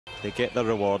they get their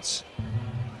rewards.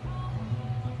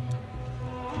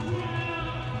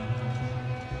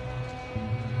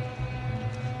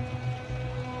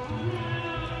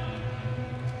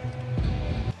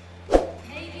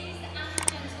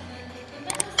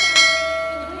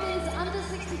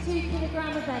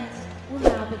 Will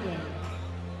now begin.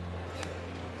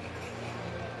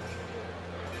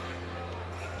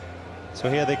 So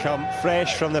here they come,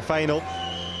 fresh from the final,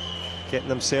 getting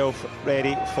themselves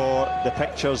ready for the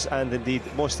pictures and indeed,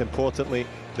 most importantly,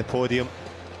 the podium.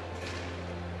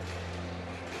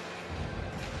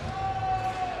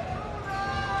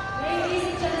 Ladies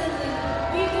and gentlemen,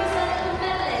 we present the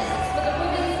medalists for the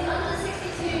women's under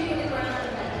 62 kilogram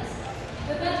event.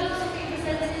 The medals will be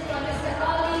presented by Mr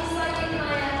Ali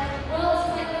Sagirkaya, World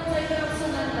Taekwondo Council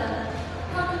member,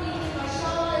 accompanied by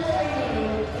Charlotte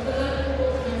O'Neill of the local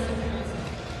organising committee.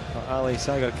 Ali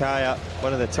Sagirkaya,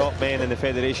 one of the top men in the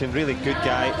federation, really good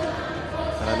guy,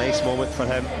 and a nice moment for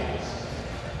him.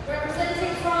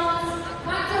 Representing France,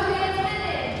 Magda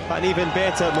Henin. An even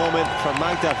better moment for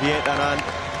Magda Wiet.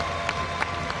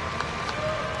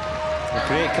 A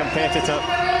great competitor,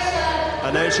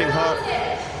 announcing her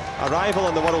arrival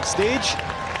on the world stage.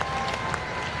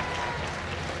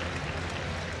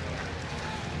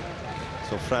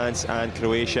 So France and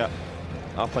Croatia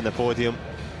up on the podium.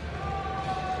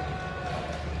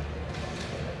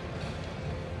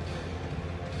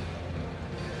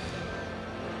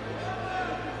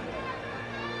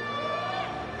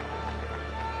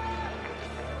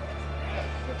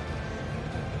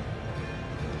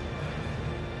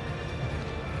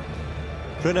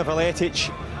 Bruna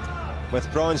Vuletic with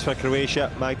bronze for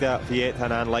Croatia, Magda Wiet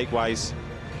likewise.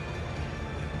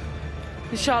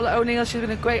 Charlotte O'Neill, she's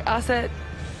been a great asset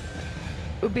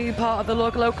with being part of the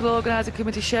local organising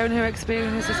committee, sharing her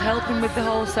experiences, helping with the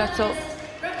whole setup.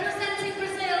 Representing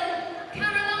Brazil,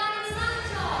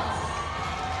 Santose.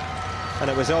 And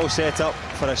it was all set up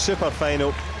for a super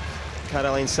final.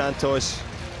 Santose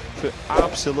put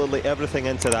absolutely everything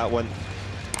into that one.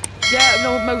 Yeah,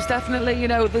 no, most definitely. You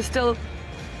know, there's still.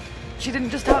 She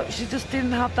just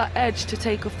didn't have that edge to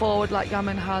take her forward like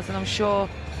Yaman has, and I'm sure,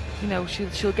 you know,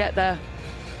 she'll get there.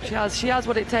 She has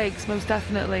what it takes, most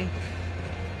definitely.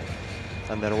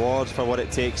 And the reward for what it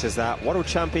takes is that World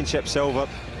Championship silver,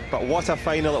 but what a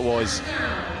final it was.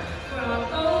 For our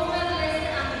gold medalist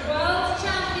and world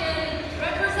champion,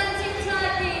 representing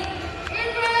Turkey,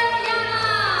 Irem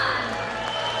Yaman.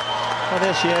 Oh,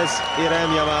 there she is,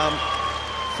 Irem Yaman,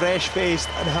 fresh-faced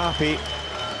and happy,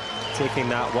 taking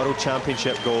that World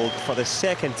Championship gold for the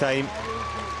second time.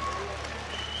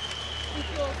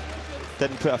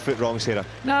 Didn't put a foot wrong, Sarah.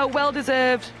 No, well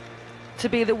deserved to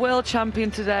be the world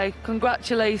champion today.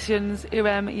 Congratulations,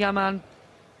 Irem Yaman.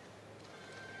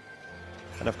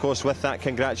 And of course, with that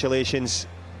congratulations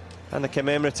and the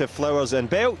commemorative flowers and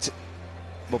belt,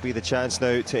 will be the chance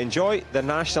now to enjoy the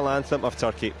national anthem of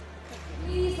Turkey.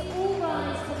 Please all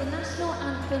rise for the national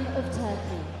anthem of Turkey.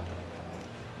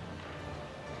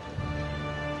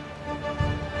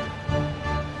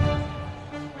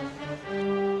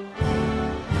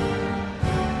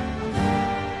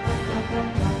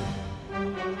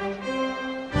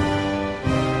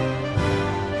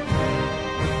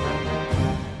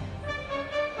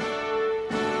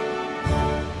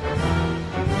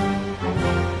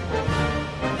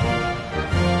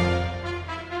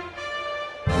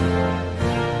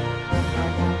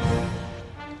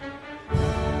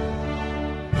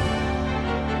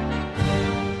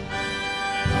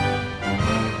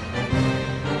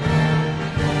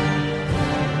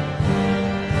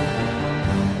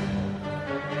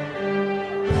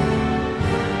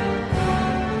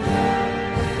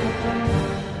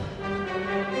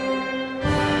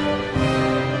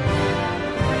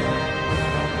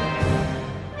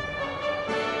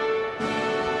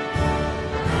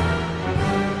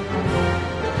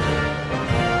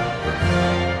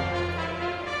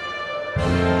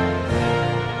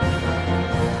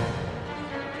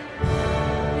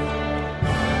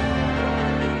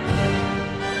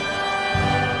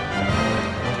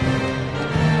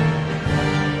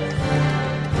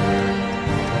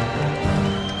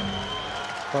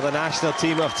 For the national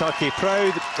team of Turkey,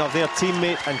 proud of their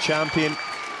teammate and champion.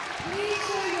 Please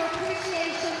show your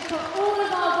appreciation for all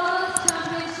of our World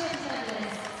Championship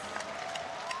medalists.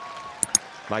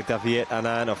 Magda Wiet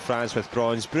of France with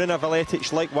bronze. Bruna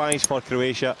Vuletic likewise for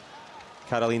Croatia.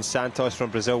 Santose from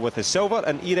Brazil with the silver.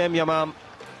 And Irem Yaman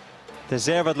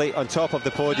deservedly on top of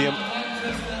the podium.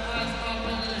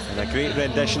 And a great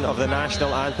rendition of the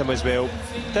national anthem as well.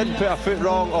 Didn't put a foot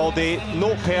wrong all day.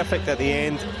 Not perfect at the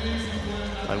end.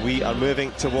 And we are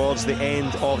moving towards the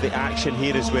end of the action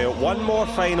here as well. One more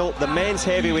final, the men's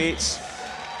heavyweights.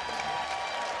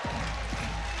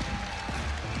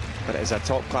 But it is a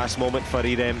top-class moment for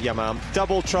Irem Yaman.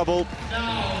 Double trouble,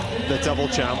 the double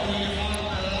champ.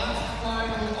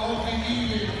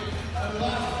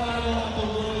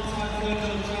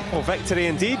 Oh, victory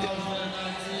indeed.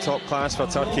 Top class for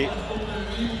Turkey.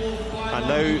 And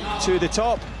now to the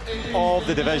top of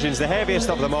the divisions, the heaviest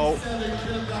of them all.